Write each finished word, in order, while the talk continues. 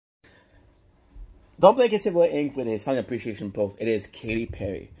Don't Blink It's Your Boy Ink with a song appreciation post. It is Katy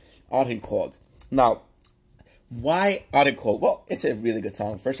Perry, Hot and Cold. Now, why Hot and Cold? Well, it's a really good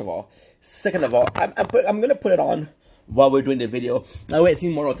song, first of all. Second of all, I'm going to put it on while we're doing the video. That way it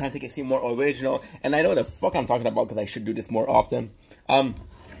seems more authentic, it seems more original, and I know what the fuck I'm talking about because I should do this more often.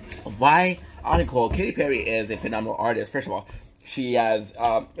 Why Hot and Cold? Katy Perry is a phenomenal artist. First of all, she has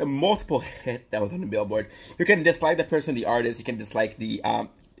multiple hits that was on the Billboard. You can dislike the person, the artist. You can dislike the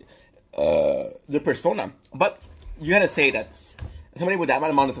persona, but you gotta say that somebody with that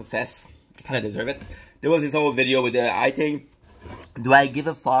amount of success kind of deserve it. There was this whole video with the I think, do I give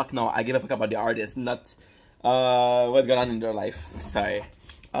a fuck? No, I give a fuck about the artist, not what's going on in their life. Sorry.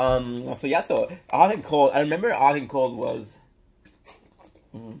 So yeah, so Hot and Cold. I remember Hot and Cold was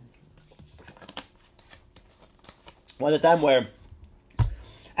the time where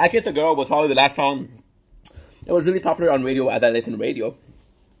I Kissed a Girl was probably the last song that was really popular on radio as I listened to radio.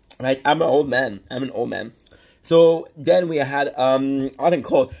 Right, I'm an old man. So then we had Hot and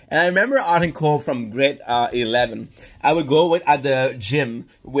Cold, and I remember Hot and Cold from grade 11. I would go at the gym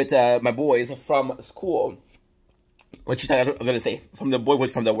with my boys from school. What you thought I was gonna say? From the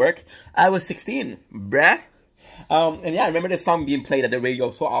boys from the work. I was 16, bruh. And yeah, I remember this song being played at the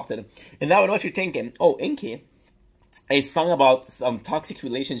radio so often. And now I know what you're thinking. Oh, Inky, a song about some toxic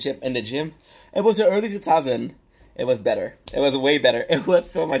relationship in the gym. It was the early 2000s. It was better. It was way better. It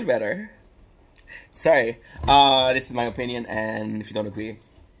was so much better. Sorry. This is my opinion, and if you don't agree.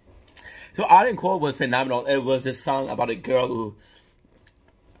 So, Hot and Cold was phenomenal. It was a song about a girl who...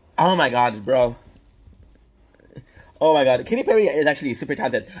 Oh my god, bro. Oh my god. Katy Perry is actually super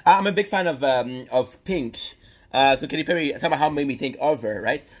talented. I'm a big fan of Pink. So Katy Perry somehow made me think of her,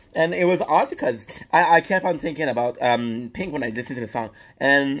 right? And it was odd because I kept on thinking about Pink when I listened to the song.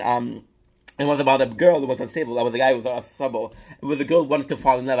 And it was about a girl who was unstable. I was a guy who was unstable. It was a girl who wanted to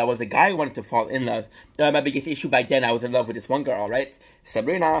fall in love. I was a guy who wanted to fall in love. My biggest issue back then, I was in love with this one girl, right?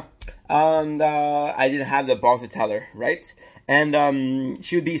 Sabrina. And I didn't have the balls to tell her, right? And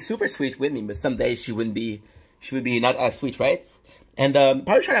she would be super sweet with me, but some days she would be not as sweet, right? And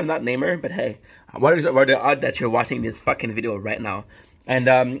probably should have not named her, but hey, what are the odds that you're watching this fucking video right now? And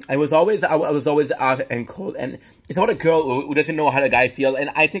I was always Hot and Cold, and it's about a girl who doesn't know how the guy feels,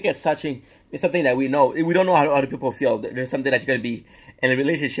 and I think it's something that we know. We don't know how other people feel. There's something that you're gonna be in a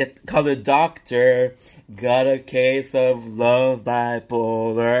relationship called the doctor. Got a case of love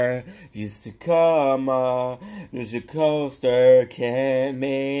bipolar. Used to come on, there's a coaster, can't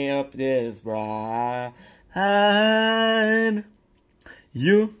make up this ride.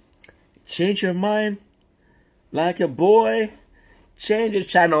 You change your mind like a boy. Change the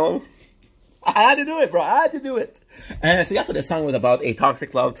channel. I had to do it, bro. I had to do it. And so that's what the song was about: a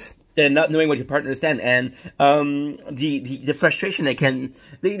toxic love and not knowing what your partner understands, and the frustration that can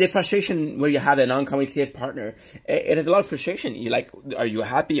the frustration where you have an uncommunicative partner. It is a lot of frustration. You like, are you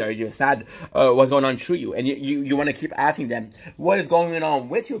happy? Are you sad? What's going on through you? And you want to keep asking them what is going on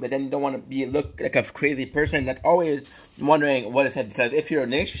with you, but then you don't want to look like a crazy person that's always wondering what is it. Because if you're in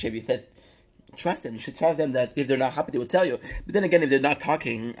a relationship, you said, trust them. You should trust them that if they're not happy, they will tell you. But then again, if they're not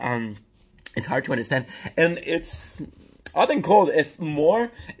talking, it's hard to understand. And it's Hot and Cold. It's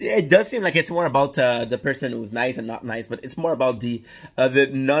more. It does seem like it's more about the person who's nice and not nice, but it's more about the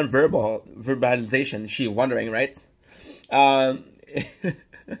verbalization. She wondering, right? Up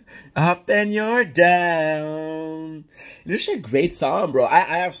and you're down. This is a great song, bro. I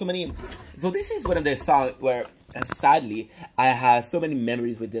have so many. So this is one of the songs where, sadly, I have so many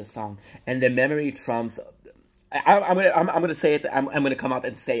memories with this song, and the memory trumps. I'm gonna say it. I'm gonna come out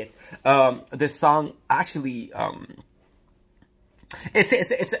and say it. The song actually,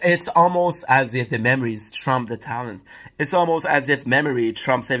 it's almost as if the memories trump the talent. It's almost as if memory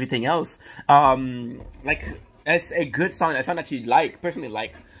trumps everything else. Like, it's a good song, a song that you like, personally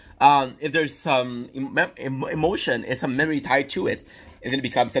like. If there's some emotion, it's a memory tied to it, and then it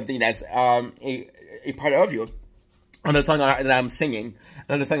becomes something that's a part of you. And the song that I'm singing,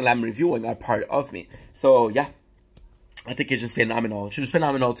 and the song that I'm reviewing are part of me. So yeah, I think it's just phenomenal. It's just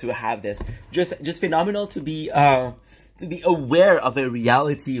phenomenal to have this. Just phenomenal to be aware of a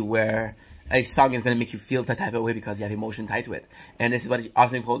reality where a song is gonna make you feel that type of way because you have emotion tied to it. And this is what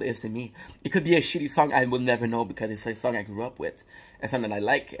Hot and Cold is to me. It could be a shitty song I will never know because it's a song I grew up with, a song that I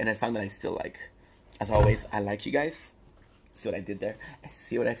like, and a song that I still like. As always, I like you guys. See what I did there?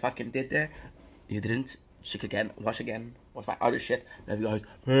 See what I fucking did there? You didn't? Check again, watch my other shit. Love you guys.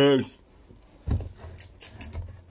 Peace.